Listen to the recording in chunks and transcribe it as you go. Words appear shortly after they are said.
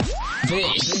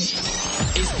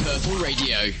This is Purple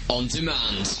Radio on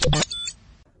demand.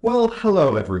 Well,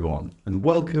 hello everyone, and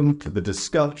welcome to the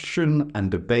Discussion and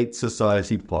Debate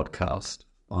Society podcast.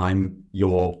 I'm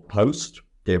your host,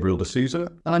 Gabriel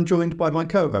D'Souza, and I'm joined by my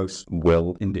co-host,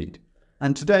 Will, indeed.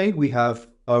 And today we have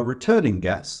a returning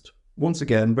guest, once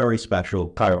again, very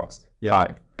special, Kairos. Yeah.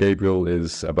 Hi. Gabriel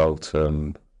is about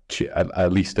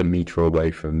at least a metre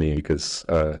away from me because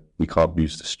we can't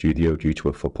use the studio due to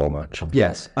a football match.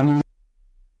 Yes, I mean,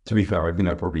 to be fair,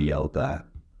 I probably yelled there.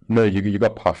 No, you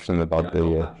got passionate about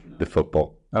the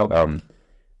football. Oh.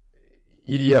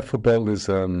 Yeah, football is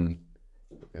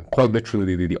quite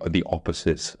literally the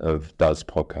opposite of DADS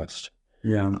podcast.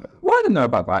 Yeah. Well, I don't know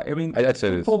about that. I mean, I'd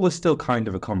say football is still kind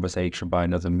of a conversation by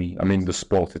another medium. I mean, the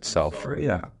sport itself.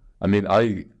 Yeah. I mean,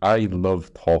 I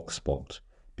love talk sport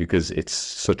because it's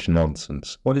such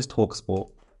nonsense. What is talk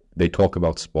sport? They talk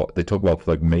about sport. They talk about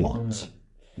like What?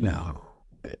 No.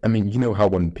 I mean, you know how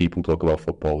when people talk about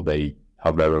football, they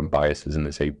have their own biases and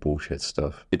they say bullshit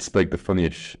stuff. It's like the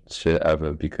funniest shit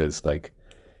ever because like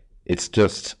it's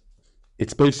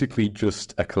basically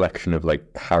just a collection of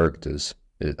like characters,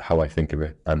 how I think of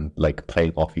it, and like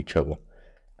playing off each other.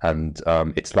 And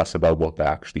it's less about what they're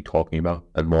actually talking about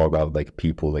and more about like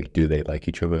people, like do they like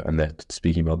each other, and they're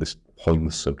speaking about this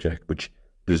pointless subject, which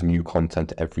there's new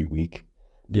content every week.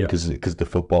 Yeah. Because the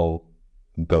football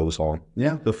goes on.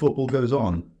 Yeah, the football goes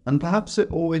on, and perhaps it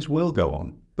always will go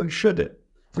on, but should it?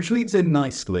 Which leads in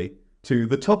nicely to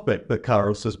the topic that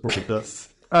Kairos has brought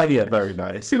us. Oh, yeah, very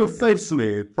nice. You're so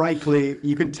smooth. Frankly,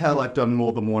 you can tell I've done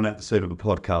more than one episode of the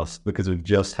podcast because of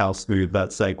just how smooth that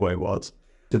segue was.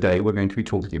 Today, we're going to be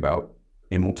talking about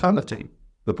immortality,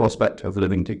 the prospect of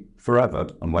living forever,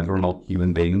 and whether or not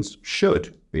human beings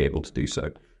should be able to do so.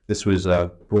 This was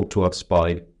brought to us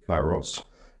by Kairos.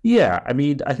 Yeah, I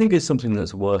mean, I think it's something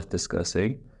that's worth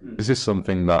discussing. This is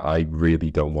something that I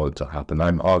really don't want to happen.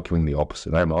 I'm arguing the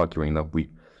opposite. I'm arguing that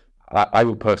I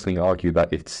would personally argue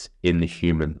that it's in the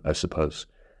human, I suppose.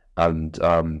 And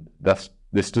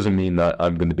this doesn't mean that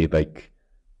I'm going to be like,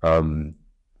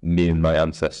 me and my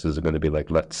ancestors are going to be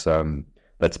like, let's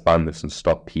ban this and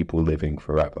stop people living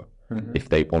forever. Mm-hmm. If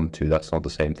they want to. That's not the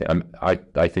same thing.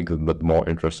 I think the more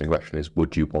interesting question is,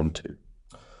 would you want to?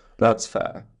 That's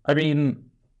fair. I mean,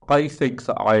 I think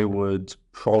that I would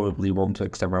probably want to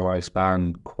extend my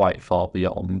lifespan quite far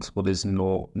beyond what is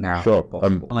now possible.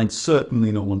 And I'd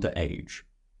certainly not want to age.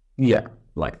 Yeah.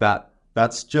 Like that.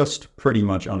 That's just pretty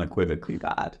much unequivocally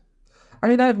bad. I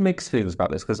mean, I have mixed feelings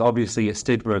about this because obviously a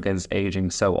stigma against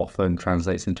aging so often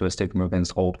translates into a stigma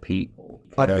against old people.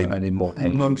 I think and in more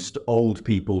age. Most old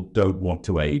people don't want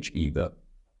to age either.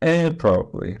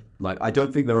 Probably. Like, I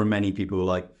don't think there are many people who are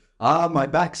like, my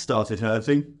back started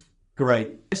hurting.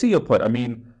 Great. I see your point. I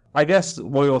mean, I guess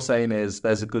what you're saying is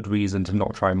there's a good reason to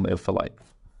not try and live for like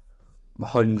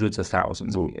hundreds of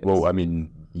thousands of years. Well, I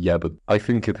mean, yeah, but I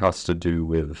think it has to do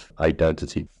with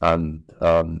identity and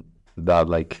that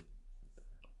like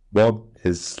what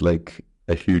is like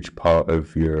a huge part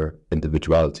of your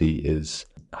individuality is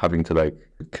having to like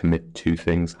commit to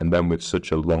things, and then with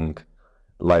such a long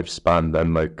lifespan,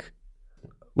 then like,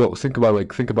 well, think about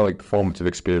the formative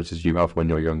experiences you have when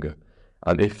you're younger,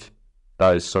 and if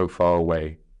that is so far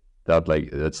away that like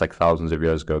it's like thousands of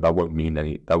years ago, that won't mean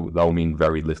that will mean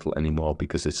very little anymore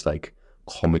because it's like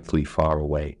comically far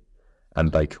away.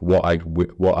 And like what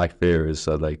I fear is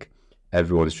that like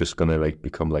everyone is just gonna like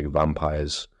become like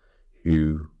vampires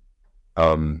who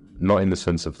not in the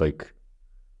sense of like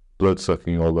blood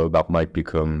sucking, although that might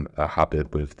become a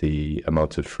habit with the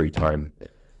amount of free time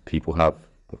people have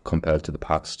compared to the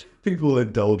past. People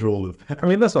indulge all of that. I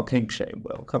mean, that's not kink shame,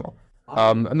 Will. Come on.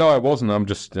 No, I wasn't. I'm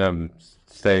just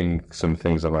saying some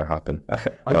things that might happen.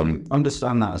 I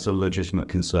understand that as a legitimate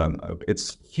concern, though.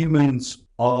 It's humans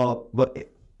are,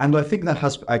 and I think that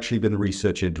has actually been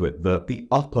research into it, the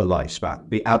upper lifespan,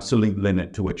 the absolute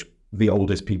limit to which the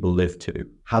oldest people live to,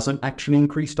 hasn't actually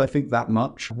increased, I think, that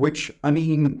much, which, I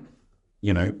mean,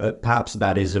 you know, perhaps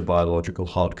that is a biological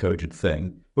hard-coded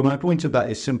thing. But my point of that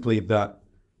is simply that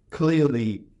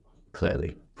clearly,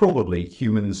 probably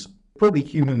humans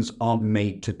aren't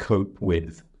made to cope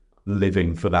with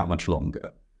living for that much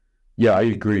longer. Yeah, I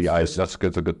agree. That's a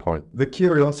good point. The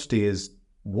curiosity is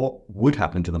what would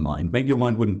happen to the mind. Maybe your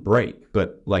mind wouldn't break,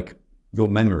 but like your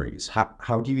memories, how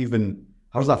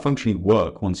does that functionally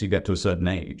work once you get to a certain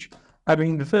age? I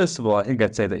mean, first of all, I think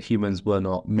I'd say that humans were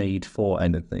not made for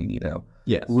anything, you know.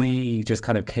 Yes. We just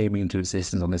kind of came into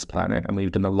existence on this planet, and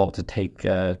we've done a lot to take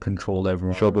control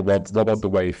over. Sure, but what about the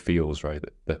way it feels, right?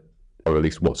 Or at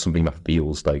least what something that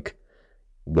feels like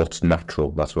what's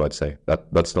natural. That's what I'd say.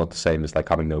 That's not the same as like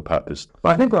having no purpose. But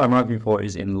I think what I'm arguing for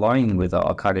is in line with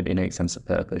our kind of innate sense of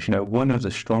purpose. You know, one of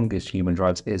the strongest human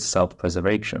drives is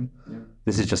self-preservation. Yeah.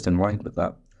 This is just in line with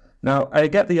that. Now, I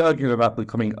get the argument about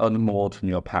becoming unmoored from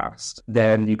your past.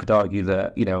 Then you could argue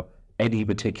that, you know, any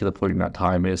particular point in that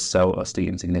time is so utterly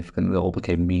insignificant that it all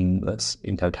became meaningless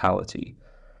in totality.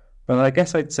 But I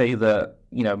guess I'd say that,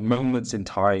 you know, moments in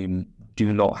time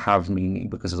do not have meaning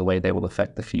because of the way they will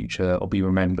affect the future or be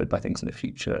remembered by things in the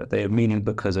future. They have meaning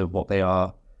because of what they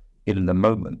are in the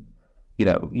moment. You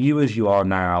know, you as you are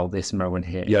now, this moment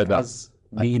here, has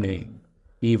meaning,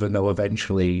 even though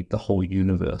eventually the whole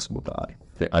universe will die.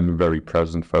 I'm very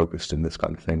present focused in this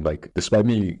kind of thing. Like, despite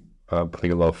me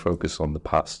putting a lot of focus on the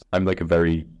past, I'm like a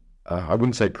very, I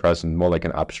wouldn't say present, more like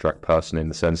an abstract person in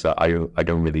the sense that I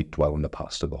don't really dwell on the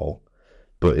past at all.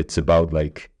 But it's about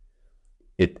like,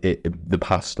 the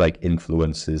past like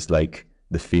influences like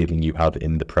the feeling you have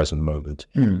in the present moment.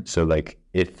 So like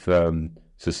if so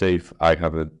say if I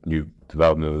have a new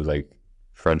development with like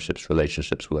friendships,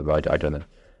 relationships, whatever, I don't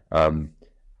know.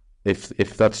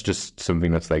 If that's just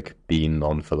something that's like been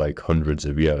on for like hundreds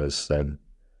of years, then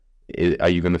are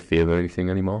you going to feel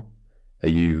anything anymore?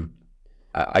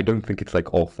 I don't think it's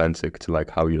like authentic to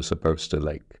like how you're supposed to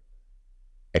like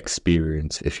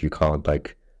experience if you can't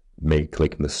like make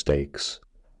like mistakes.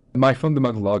 My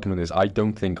fundamental argument is I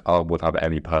don't think art would have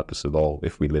any purpose at all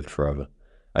if we lived forever.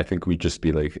 I think we'd just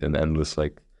be like an endless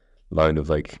like line of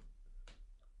like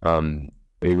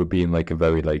it would be in like a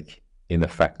very like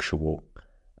ineffectual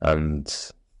and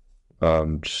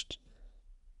just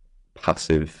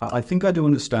passive. I think I do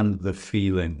understand the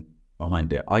feeling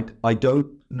behind it. I don't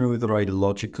know that I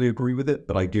logically agree with it,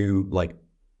 but I do like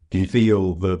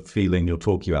feel the feeling you're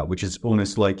talking about, which is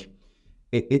almost like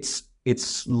it's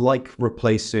like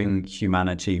replacing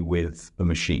humanity with a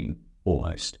machine,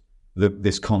 almost.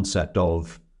 This concept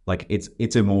of like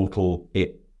it's immortal,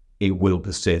 it will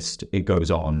persist, it goes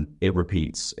on, it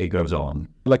repeats, it goes on.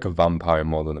 Like a vampire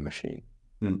more than a machine.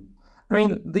 I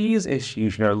mean, these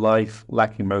issues, you know, life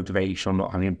lacking motivation,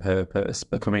 not having purpose,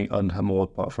 becoming unmoored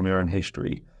apart from your own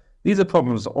history, these are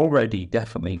problems that already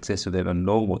definitely exist within a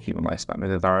normal human lifespan,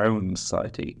 within our own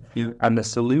society. Yeah. And the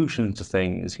solution to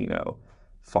things, you know,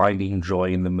 finding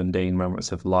joy in the mundane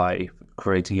moments of life,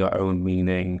 creating your own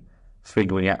meaning,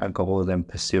 figuring out a goal and then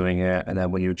pursuing it, and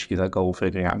then when you achieve that goal,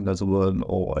 figuring out another one,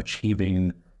 or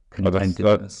achieving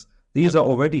contentedness. These are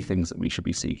already things that we should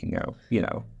be seeking out, you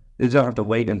know. You don't have to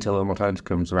wait until a more time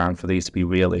comes around for these to be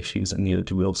real issues and needed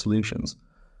to real solutions.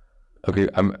 Okay,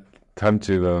 time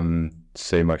to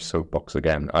say my soapbox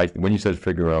again. When you said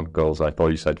figuring out goals, I thought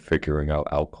you said figuring out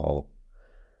alcohol.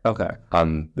 Okay.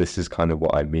 And this is kind of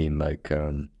what I mean. Like,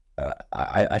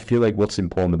 I feel like what's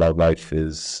important about life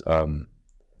is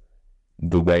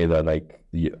the way that, like,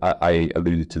 I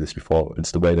alluded to this before.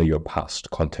 It's the way that your past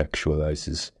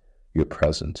contextualizes your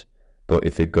present. But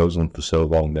if it goes on for so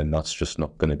long, then that's just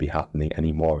not going to be happening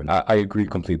anymore. And I agree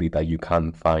completely that you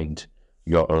can find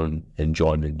your own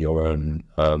enjoyment, your own.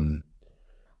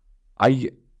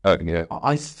 I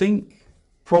think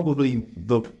probably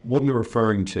what you're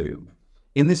referring to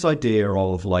in this idea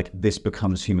of like this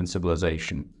becomes human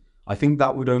civilization. I think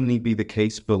that would only be the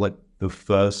case for like the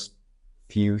first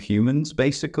few humans,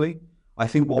 basically. I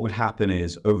think what would happen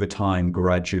is over time,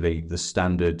 gradually, the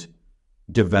standard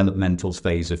developmental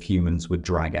phase of humans would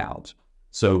drag out.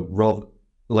 So rather,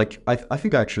 like, I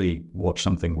think I actually watched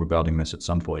something regarding this at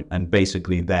some point, and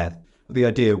basically the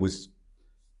idea was,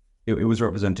 it was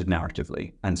represented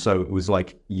narratively. And so it was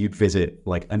like, you'd visit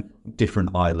like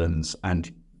different islands,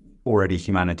 and already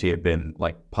humanity had been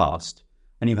like past.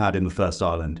 And you had in the first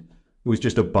island, it was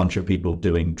just a bunch of people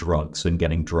doing drugs and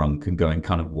getting drunk and going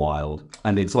kind of wild.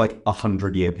 And it's like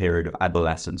 100-year period of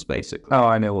adolescence, basically. Oh,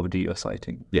 I know what you're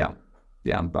citing. Yeah.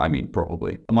 Yeah, I mean,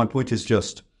 probably. My point is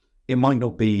just, it might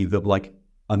not be that like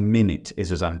a minute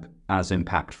is as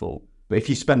impactful, but if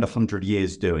you spend 100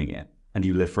 years doing it and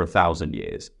you live for 1,000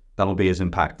 years, that'll be as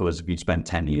impactful as if you spent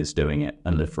 10 years doing it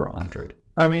and live for 100.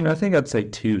 I mean, I think I'd say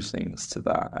two things to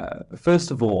that.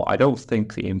 First of all, I don't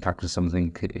think the impact of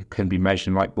something can be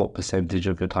measured like what percentage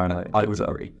of your time. I would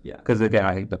agree, yeah. Because again,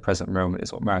 I think the present moment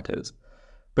is what matters.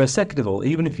 But second of all,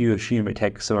 even if you assume it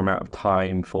takes some amount of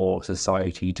time for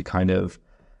society to kind of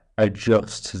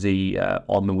adjust to the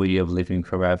ennui of living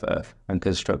forever and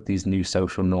construct these new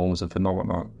social norms and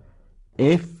phenomena,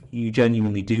 if you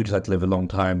genuinely do decide to live a long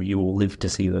time, you will live to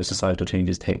see those societal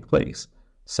changes take place.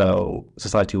 So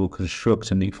society will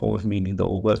construct a new form of meaning that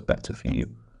will work better for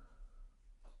you.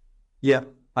 Yeah,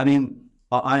 I mean,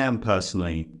 I am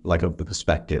personally like of the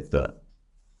perspective that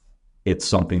it's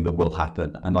something that will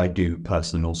happen. And I do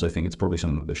personally also think it's probably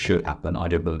something that should happen.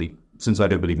 Since I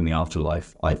don't believe in the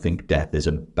afterlife, I think death is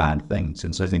a bad thing,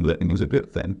 since I think living is a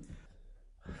good thing.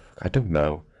 I don't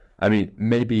know. I mean,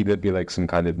 maybe there'd be like some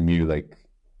kind of new like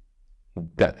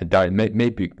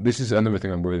maybe this is another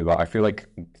thing I'm worried about. I feel like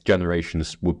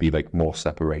generations would be like more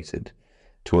separated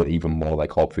to an even more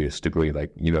like obvious degree.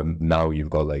 Like, you know, now you've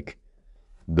got like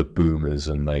the boomers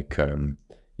and like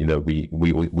you know,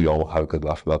 we all have a good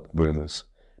laugh about the boomers.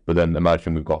 But then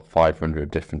imagine we've got 500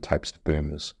 different types of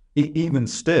boomers. Even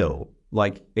still,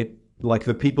 like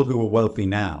the people who are wealthy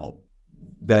now,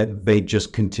 they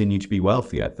just continue to be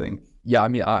wealthy, I think. Yeah, I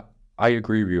mean, I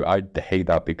agree with you. I hate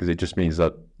that because it just means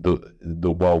that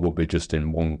the world will be just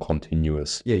in one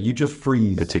continuous. Yeah, you just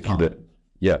freeze. Particular. Time.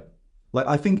 Yeah. Like,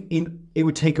 I think it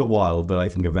would take a while, but I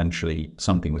think eventually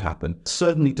something would happen.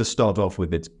 Certainly to start off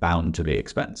with, it's bound to be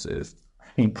expensive. I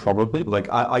mean, probably. Like,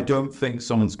 I don't think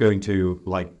someone's going to,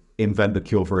 like, invent the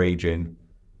cure for aging,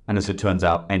 and as it turns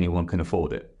out, anyone can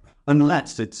afford it.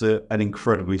 Unless it's an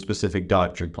incredibly specific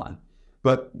dietary plan.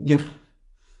 But, you know,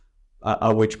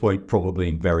 at which point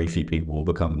probably very few people will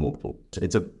become immortal.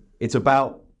 It's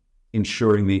about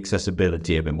ensuring the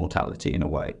accessibility of immortality in a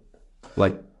way.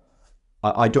 Like,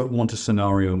 I don't want a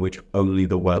scenario in which only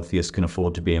the wealthiest can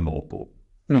afford to be immortal.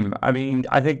 I mean,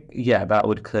 I think, yeah, that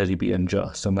would clearly be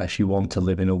unjust unless you want to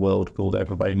live in a world ruled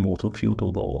over by immortal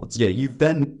feudal lords. Yeah,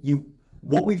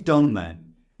 what we've done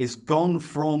then is gone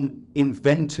from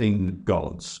inventing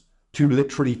gods to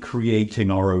literally creating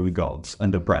our own gods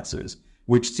and oppressors,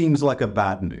 which seems like a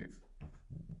bad move.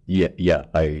 Yeah.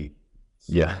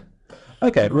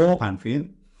 Okay, well,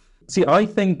 Pantheon. see, I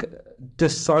think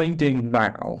deciding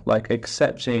now, like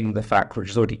accepting the fact, which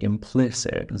is already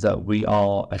implicit, that we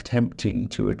are attempting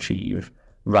to achieve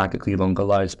radically longer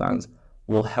lifespans,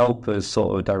 will help us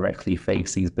sort of directly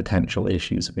face these potential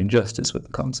issues of injustice with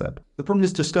the concept. The problem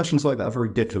is discussions like that are very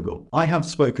difficult. I have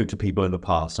spoken to people in the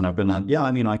past and I've been like, yeah,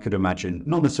 I mean, I could imagine,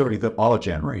 not necessarily that our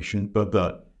generation, but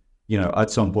that, you know, at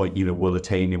some point, you know, we'll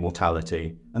attain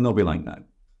immortality, and they'll be like, no.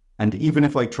 And even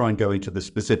if I try and go into the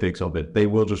specifics of it, they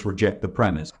will just reject the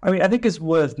premise. I mean, I think it's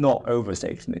worth not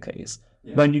overstating the case.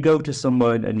 Yeah. When you go to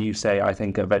someone and you say, I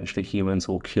think eventually humans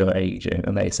will cure aging,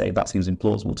 and they say, that seems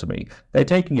implausible to me, they're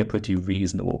taking a pretty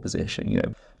reasonable position, you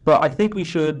know. But I think we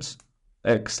should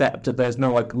accept that there's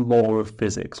no, like, law of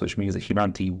physics, which means that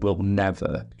humanity will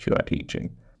never cure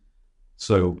aging.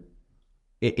 So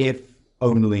if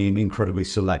only an incredibly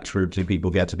select group of people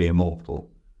get to be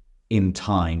immortal, in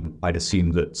time, I'd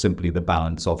assume that simply the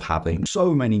balance of having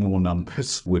so many more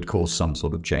numbers would cause some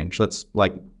sort of change. That's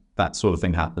like, that sort of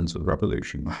thing happens with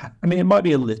revolution. I mean, it might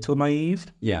be a little naive.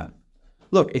 Yeah.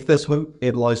 Look, if there's hope,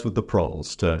 it lies with the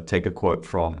proles, to take a quote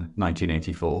from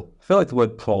 1984. I feel like the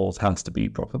word proles has to be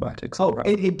problematic. Oh,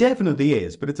 it definitely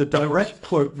is, but it's a direct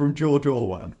quote from George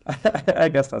Orwell. I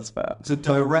guess that's fair. It's a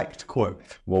direct quote.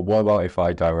 Well, what about if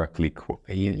I directly quote?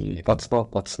 That's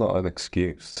not an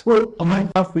excuse. Well,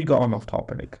 have we gone off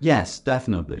topic? Yes,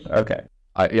 definitely. Okay.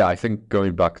 I think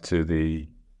going back to the,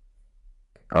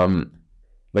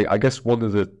 like, I guess one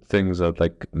of the things that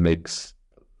like makes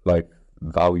like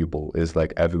valuable is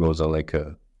like everyone's on like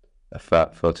a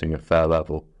fair footing, a fair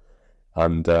level,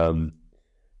 and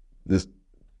there's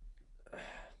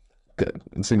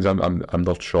things I'm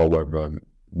not sure whether I'm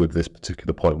with this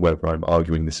particular point whether I'm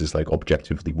arguing this is like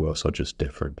objectively worse or just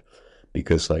different,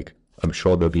 because like I'm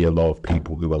sure there'll be a lot of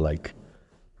people who are like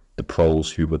the proles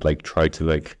who would like try to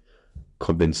like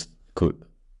convince.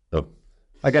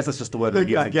 I guess that's just the word.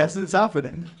 I guess it's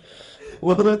happening.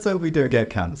 Well, let's hope we don't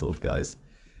get cancelled, guys.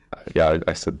 Yeah,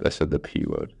 I said the P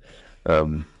word.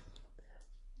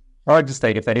 I'd just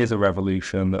say if there is a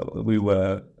revolution that we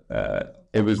were,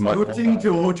 it was my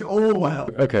George Orwell.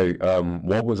 Okay,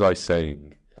 what was I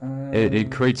saying?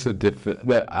 It creates a different.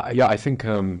 Well, yeah, I think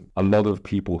a lot of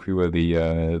people who are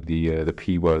the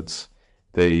P words,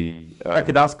 they.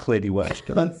 Okay, that's clearly worse.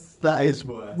 That is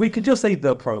worse. We could just say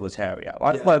the proletariat.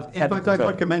 In fact, I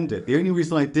recommend it. The only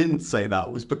reason I didn't say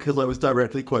that was because I was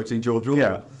directly quoting George Orwell.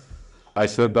 Yeah. I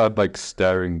said that like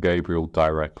staring Gabriel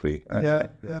directly. Yeah.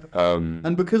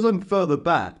 And because I'm further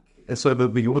back, so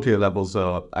that the audio levels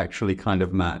are actually kind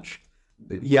of match,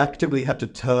 he actively had to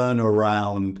turn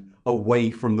around away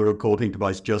from the recording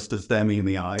device just to stare me in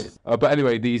the eyes. But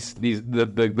anyway,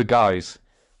 the guys,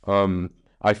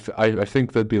 I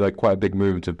think there'd be like quite a big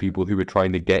movement of people who were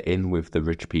trying to get in with the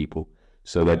rich people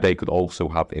so that they could also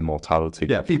have immortality.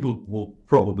 Yeah, people will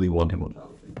probably want immortality.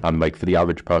 And like for the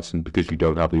average person, because you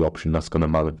don't have the option, that's going to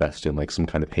manifest in like some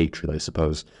kind of hatred, I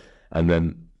suppose. And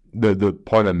then the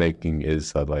point I'm making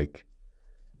is that like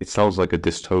it sounds like a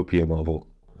dystopia novel.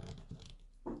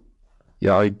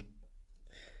 Yeah,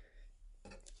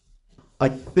 I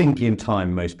think in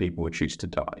time most people would choose to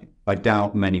die. I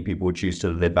doubt many people would choose to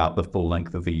live out the full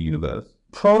length of the universe.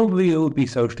 Probably it would be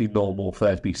socially normal for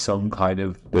there to be some kind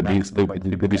of...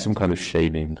 there'd be some kind of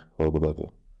shaming or whatever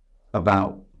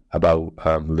About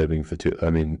living for two. I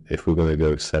mean, if we're going to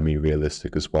go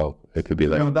semi-realistic as well, it could be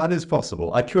like... No, that is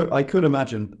possible. I could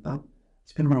imagine...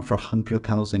 It's been around for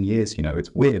 100,000 years,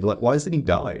 It's weird. Like, why hasn't he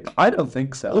died? I don't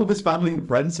think so. All of his family and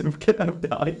friends have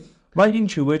died. My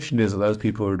intuition is that those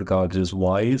people are regarded as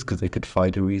wise because they could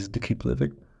find a reason to keep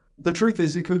living. The truth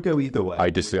is, it could go either way. I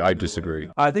disagree.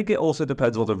 I think it also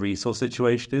depends what the resource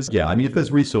situation is. Yeah, I mean, if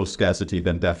there's resource scarcity,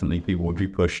 then definitely people would be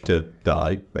pushed to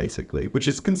die, basically, which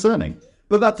is concerning.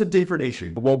 But that's a different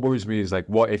issue. But what worries me is, like,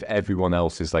 what if everyone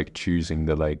else is, like, choosing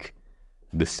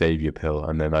the savior pill,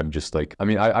 and then I'm just like, I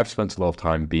mean, I've spent a lot of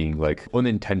time being like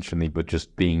unintentionally, but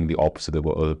just being the opposite of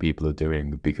what other people are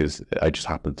doing because I just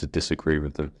happen to disagree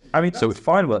with them. I mean, so it's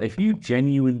fine. Well, if you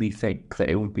genuinely think that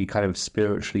it would be kind of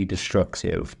spiritually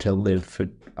destructive to live for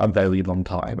a very long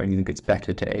time, and you think it's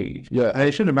better to age, yeah,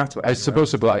 it shouldn't matter. I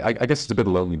suppose so, but I guess it's a bit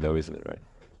lonely though, isn't it? Right?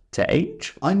 To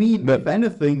age? I mean, if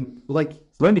anything, like,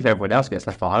 It's lonely if everyone else gets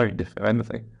left behind, if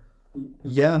anything.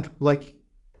 yeah, like,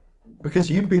 because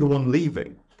you'd be the one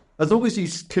leaving. As long as you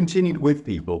continued with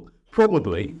people,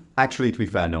 probably, actually, to be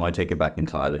fair, no, I take it back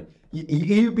entirely.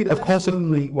 You'd be less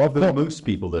lonely than most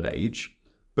people that age,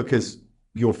 because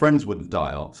your friends wouldn't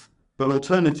die off. But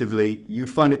alternatively, you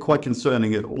find it quite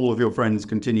concerning if all of your friends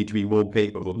continue to be more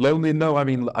capable. Lonely? No, I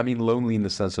mean lonely in the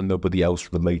sense that nobody else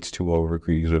relates to or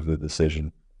agrees with the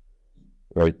decision.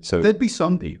 Right? So there'd be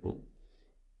some people.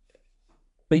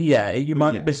 But yeah, you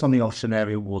might miss on the off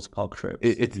scenario water park trips.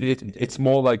 It's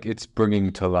more like it's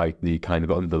bringing to like the kind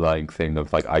of underlying thing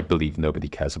of like, I believe nobody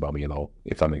cares about me at all,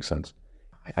 if that makes sense.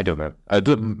 I don't know.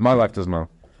 My life doesn't know.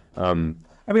 I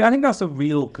mean, I think that's a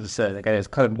real concern. Again, it's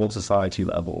kind of more society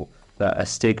level, that a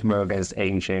stigma against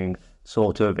aging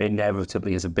sort of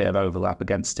inevitably has a bit of overlap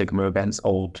against stigma against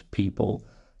old people.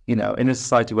 In a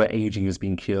society where aging has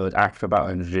been cured after about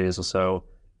 100 years or so,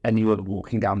 anyone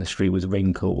walking down the street with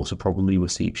wrinkles will probably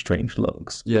receive strange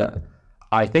looks. Yeah.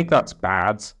 I think that's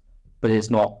bad, but it's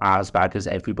not as bad as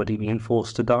everybody being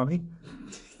forced to die.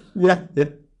 Yeah.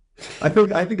 I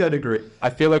think I'd agree. I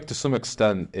feel like to some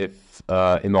extent, if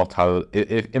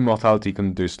immortality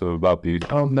can do stuff about beauty,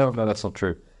 no, that's not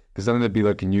true. Because then there'd be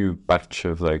like a new batch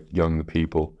of like young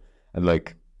people, and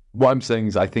like what I'm saying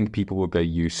is, I think people will get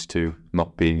used to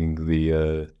not being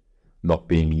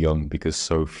young because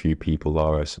so few people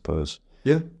are, I suppose.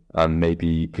 Yeah. And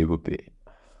maybe it would be.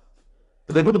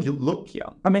 But they wouldn't look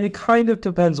young. I mean, it kind of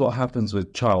depends what happens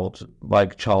with child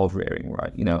rearing,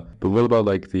 right? But what about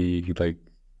like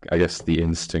I guess the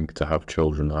instinct to have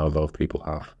children how a lot of people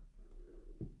have?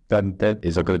 Then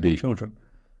is there going to be children?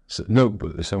 So, no,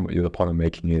 but the point I'm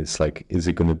making is like, is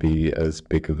it going to be as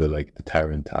big of a like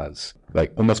deterrent as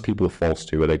like, unless people are forced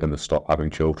to, are they going to stop having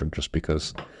children just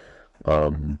because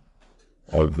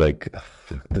of like,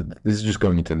 this is just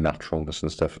going into naturalness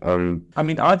and stuff. I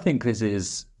mean, I think this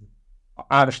is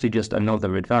actually just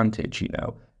another advantage,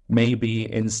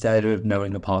 Maybe instead of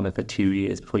knowing a partner for 2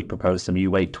 years before you propose to them, you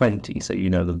wait 20 so you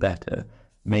know them better.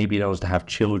 Maybe in order to have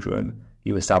children,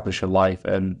 you establish a life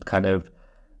and kind of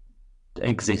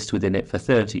exist within it for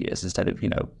 30 years instead of,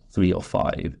 3 or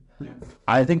 5. Yeah.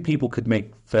 I think people could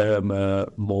make firmer,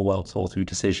 more well thought through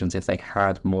decisions if they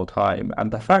had more time.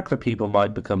 And the fact that people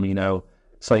might become,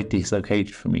 slightly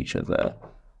dislocated from each other,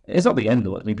 it's not the end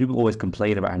of it. I mean, people always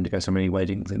complain about having to go so many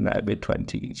weddings in their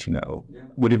mid-20s, Yeah.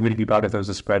 Would it really be bad if those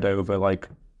were spread over, like,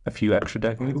 a few extra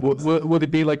decades? Would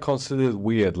it be, like, considered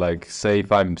weird? Like, say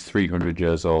if I'm 300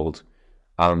 years old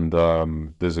and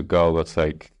there's a girl that's,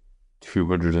 like,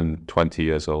 220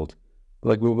 years old.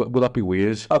 Like, will that be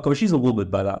weird? Oh, because she's a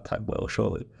woman by that time, well,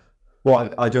 surely.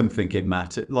 Well, I don't think it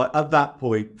mattered. Like, at that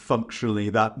point, functionally,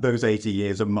 those 80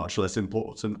 years are much less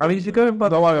important. I mean, if you're going by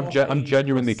I'm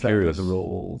genuinely curious. The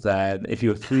rule, then if you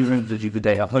were 300, you could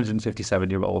date a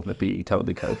 157-year-old and it'd be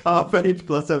totally cool. Half age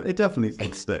plus 7, it definitely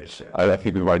exists. I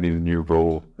think we might need a new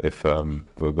rule if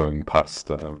we're going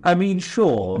past. I mean,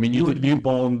 sure. I mean, you would be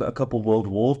born a couple world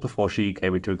wars before she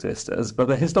came into existence, but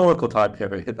the historical time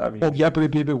period, I mean... Well, yeah, but it'd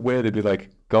be a bit weird. It'd be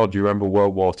like, God, do you remember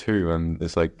World War II? And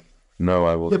it's like... No,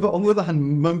 I will. Yeah, but on the other hand,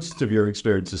 most of your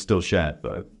experience is still shared,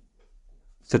 though.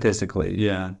 Statistically.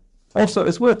 Yeah. Also,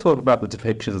 it's worth talking about the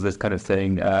depictions of this kind of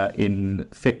thing in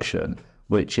fiction,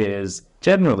 which is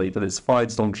generally that it's fine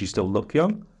as long as you still look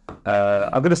young.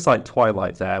 I'm going to cite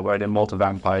Twilight there, where an immortal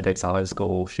vampire dates a high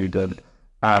school student,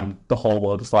 and the whole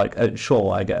world is like,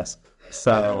 sure, I guess.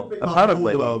 So,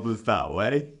 apparently... The world was that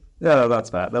way. Yeah, that's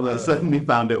fair. I certainly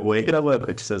found it weird. There were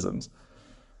criticisms.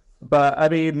 But, I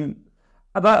mean,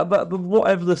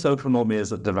 whatever the social norm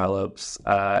is that develops,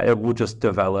 it will just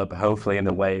develop, hopefully, in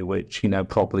a way which,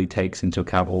 properly takes into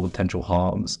account all the potential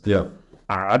harms. Yeah.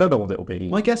 I don't know what it'll be.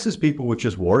 My guess is people would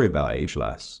just worry about age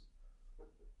less.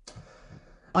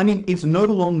 I mean, it's no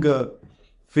longer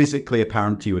physically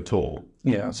apparent to you at all.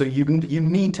 Yeah. So you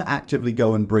need to actively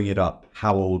go and bring it up.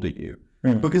 How old are you?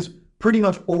 Because pretty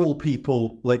much all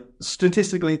people, like,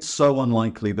 statistically, it's so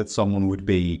unlikely that someone would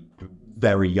be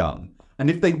very young. And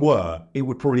if they were, it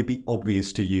would probably be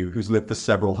obvious to you, who's lived for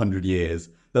several hundred years,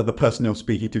 that the person you're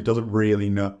speaking to doesn't really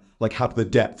know, like, have the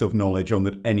depth of knowledge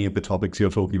on any of the topics you're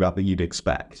talking about that you'd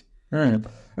expect. I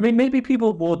mean, maybe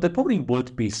there probably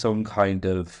would be some kind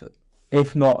of,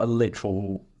 if not a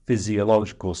literal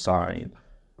physiological sign,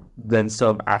 then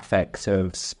some affect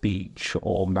of speech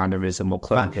or mannerism or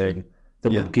clothing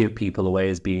that would give people away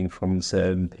as being from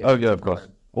certain... Oh, yeah, of course.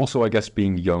 Also, I guess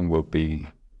being young would be...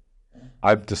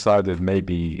 I've decided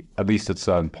maybe, at least at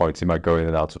certain points, it might go in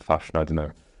and out of fashion, I don't know.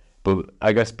 But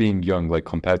I guess being young, like,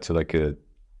 compared to, like, a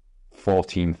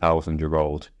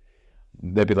 14,000-year-old,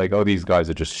 they'd be like, oh, these guys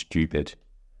are just stupid.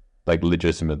 Like,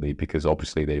 legitimately, because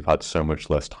obviously they've had so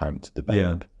much less time to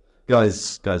develop.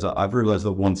 Guys, I've realized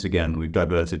that once again we've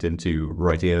diverted into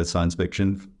writing a science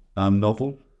fiction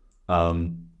novel,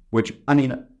 which, I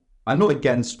mean, I'm not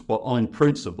against on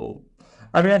principle.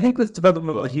 I mean, I think this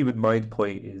development of the human mind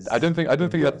point is... I didn't think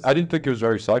it was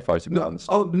very sci-fi, to be honest.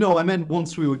 Oh, no, I meant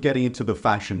once we were getting into the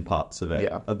fashion parts of it.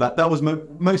 Yeah. That was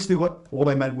mostly what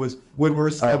I meant was when we're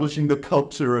establishing the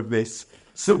culture of this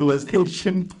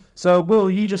civilization. So, Will,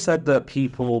 you just said that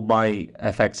people might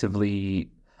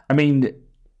effectively... I mean,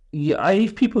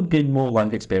 if people gain more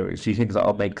life experience, do you think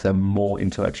that'll make them more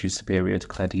intellectually superior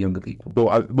compared to younger people?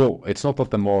 Well, it's not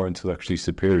that they're more intellectually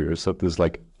superior, it's that there's,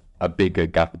 like, a bigger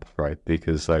gap, right?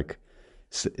 Because, like,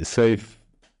 say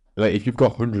if you've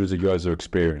got hundreds of years of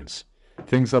experience,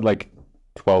 things that, like,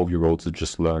 12-year-olds are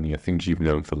just learning are things you've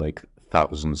known for, like,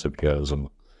 thousands of years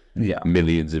or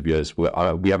millions of years. We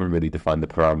haven't really defined the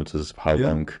parameters of how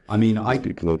long. I mean,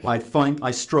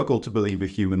 I struggle to believe a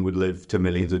human would live to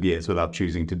millions of years without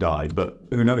choosing to die, but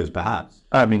who knows, perhaps.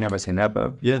 I mean, never say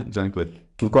never. Yeah, exactly.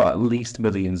 We've got at least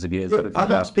millions of years.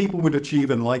 Perhaps people would achieve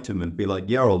enlightenment, be like,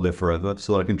 yeah, I'll live forever,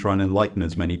 so I can try and enlighten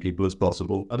as many people as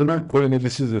possible. I don't know. Well, and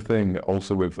this is the thing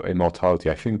also with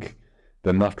immortality. I think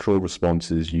the natural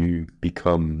response is you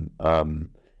become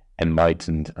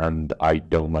enlightened, and I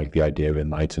don't like the idea of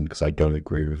enlightened because I don't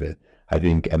agree with it. I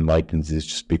think enlightened is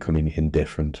just becoming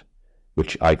indifferent,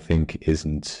 which I think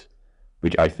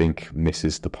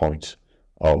misses the point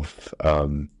of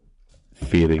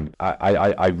feeling.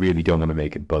 I really don't want to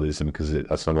make it Buddhism because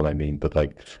that's not what I mean, but,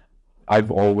 like, I've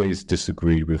always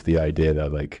disagreed with the idea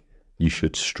that, like, you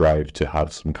should strive to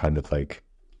have some kind of, like,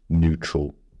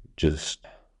 neutral, just...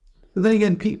 But then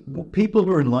again, people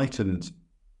who are enlightened,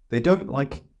 they don't,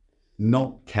 like,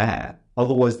 not care.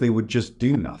 Otherwise, they would just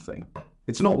do nothing.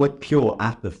 It's not, like, pure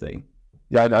apathy.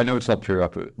 Yeah, I know it's not pure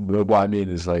apathy, but what I mean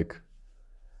is, like,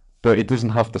 but it doesn't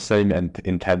have the same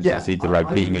intensity to,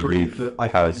 like, being a grief. I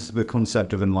find the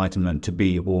concept of enlightenment to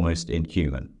be almost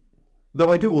inhuman.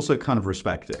 Though I do also kind of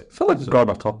respect it. I feel like we've gone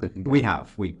off topic. We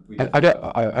have. I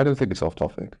don't think it's off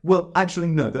topic. Well, actually,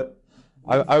 no.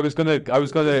 I was gonna.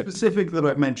 The specific that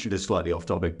I mentioned is slightly off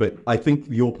topic, but I think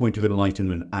your point of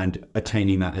enlightenment and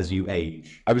attaining that as you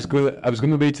age. I was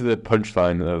gonna lead to the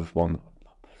punchline of one.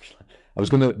 I was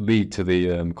gonna lead to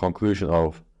the conclusion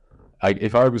of,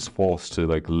 if I was forced to,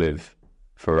 like, live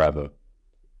forever,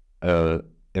 in,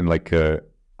 like, a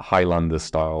Highlander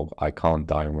style, I can't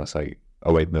die unless I.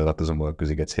 Oh wait, no, that doesn't work because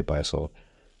he gets hit by a sword.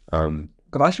 God,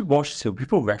 I should watch it too.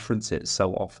 People reference it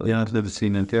so often. Yeah, I've never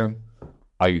seen it. Yeah.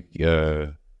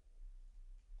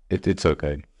 It's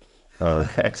okay.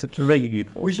 Except for me.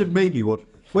 We should maybe watch.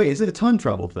 Wait, is it a time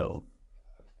travel film?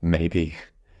 Maybe.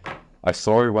 I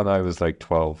saw it when I was, like,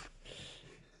 12.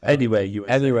 Anyway,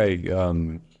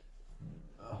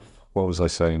 what was I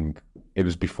saying? It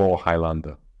was before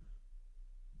Highlander.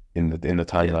 In the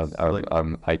timeline,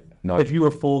 if you were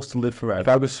forced to live forever. If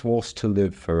I was forced to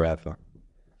live forever,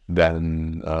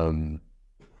 then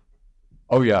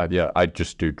I'd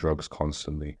just do drugs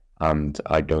constantly, and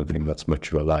I don't think that's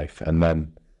much of a life. And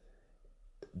then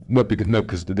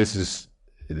because this is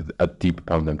a deeper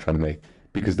point I'm trying to make.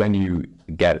 Because then you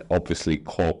get obviously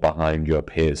caught behind your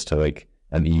peers to, like,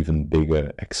 an even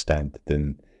bigger extent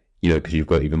than, because you've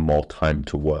got even more time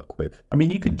to work with. I mean,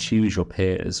 you could choose your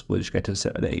peers once you get to a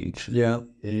certain age. Yeah.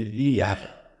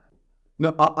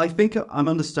 No, I think I'm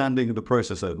understanding the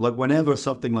process though. Like, whenever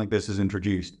something like this is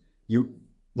introduced,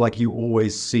 like you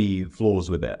always see flaws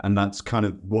with it, and that's kind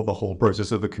of what the whole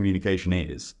process of the communication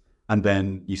is. And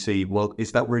then you see, well,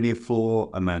 is that really a flaw?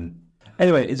 And then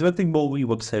Anyway, is there anything more we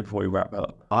want to say before we wrap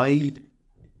up?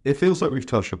 it feels like we've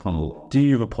touched upon a lot. Do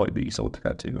you have a point that you sort of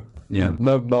get to? Yeah.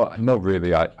 No, not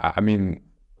really. I mean,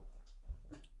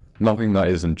 nothing that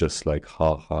isn't just like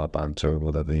ha banter or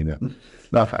whatever, you know.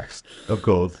 No, facts. Of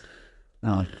course.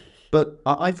 No. But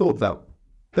I thought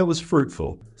that was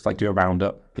fruitful. It's like do a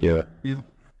roundup. Yeah. Yeah.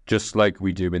 Just like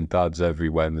we do in DADS every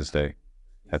Wednesday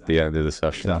at the end of the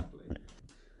session. Exactly.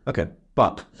 Okay,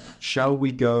 but shall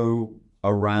we go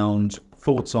around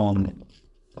thoughts on,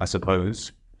 I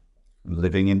suppose,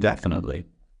 living indefinitely?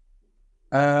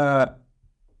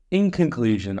 In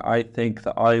conclusion, I think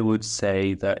that I would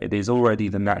say that it is already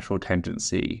the natural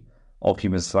tendency of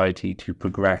human society to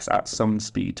progress at some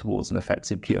speed towards an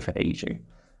effective cure for aging.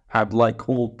 And like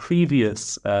all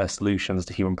previous solutions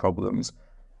to human problems,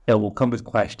 it will come with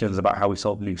questions about how we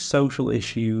solve new social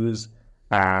issues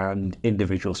and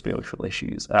individual spiritual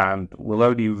issues. And we'll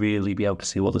only really be able to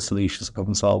see what the solutions to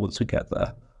problems are once we get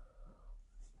there.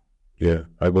 Yeah,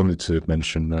 I wanted to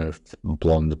mention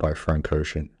Blonde by Frank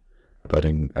Ocean, but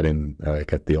I didn't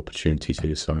get the opportunity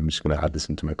to, so I'm just going to add this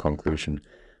into my conclusion,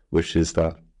 which is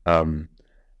that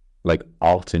like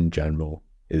art in general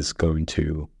is going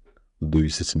to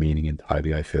lose its meaning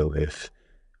entirely, I feel,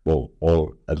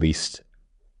 or at least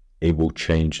it will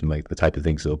change in like the type of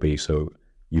things it'll be, so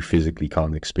you physically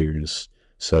can't experience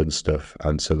certain stuff.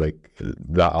 And so like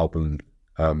that album,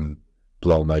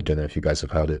 Blonde, I don't know if you guys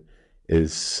have heard it,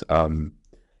 is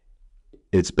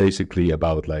it's basically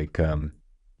about like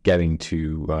getting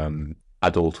to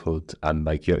adulthood, and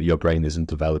like your brain isn't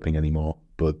developing anymore,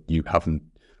 but you haven't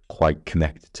quite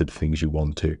connected to the things you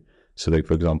want to. So like,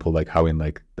 for example, like how in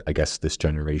like, I guess this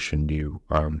generation, you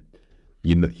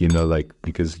know, like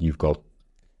because you've got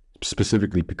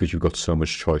so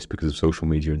much choice because of social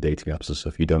media and dating apps and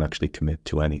stuff, you don't actually commit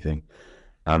to anything.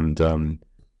 And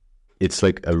it's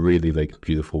like a really like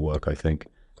beautiful work, I think.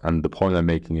 And the point I'm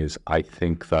making is I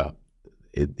think that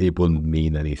it wouldn't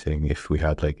mean anything if we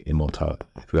had like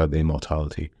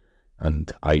immortality,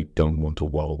 and I don't want a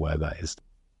world where that is.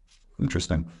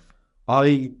 Interesting.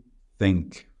 I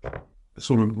think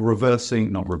sort of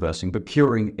but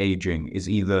curing aging is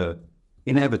either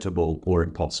inevitable or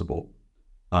impossible.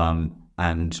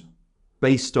 And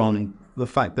based on the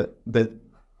fact that,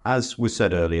 as was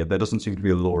said earlier, there doesn't seem to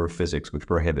be a law of physics which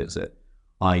prohibits it,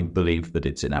 I believe that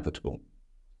it's inevitable.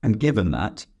 And given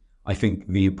that, I think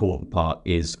the important part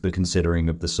is the considering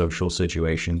of the social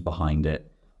situation behind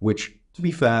it, which, to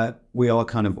be fair, we are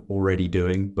kind of already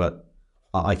doing, but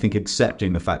I think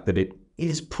accepting the fact that it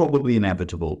is probably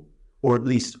inevitable, or at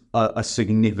least a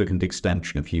significant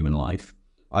extension of human life.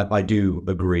 I do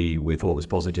agree with what was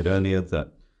posited earlier,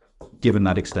 that given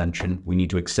that extension, we need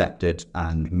to accept it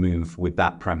and move with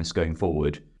that premise going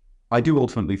forward. I do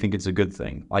ultimately think it's a good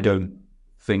thing. I don't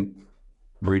think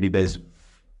really there's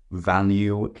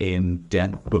value in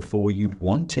death before you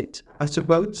want it, I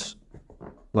suppose.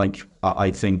 Like,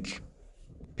 I think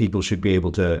people should be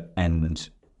able to end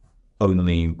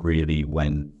only really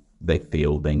when they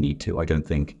feel they need to. I don't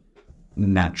think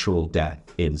natural death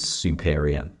is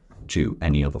superior to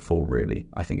any other form, really.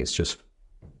 I think it's just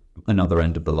another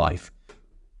end of the life.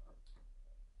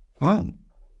 Well,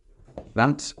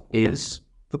 that is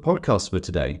the podcast for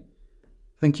today.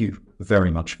 Thank you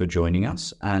very much for joining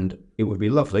us, and it would be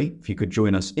lovely if you could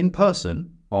join us in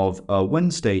person of a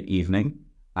Wednesday evening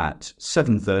at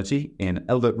 7:30 in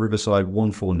Eldert Riverside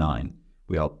 149.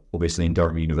 We are obviously in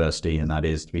Durham University, and that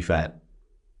is, to be fair,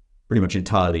 pretty much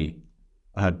entirely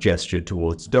gestured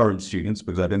towards Durham students,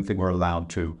 because I don't think we're allowed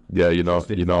to. Yeah, you're not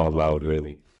allowed,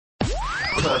 really.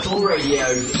 Purple Radio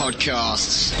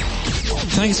Podcasts.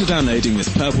 Thanks for downloading this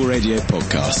Purple Radio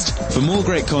podcast. For more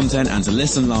great content and to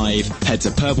listen live, head to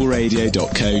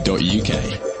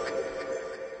purpleradio.co.uk.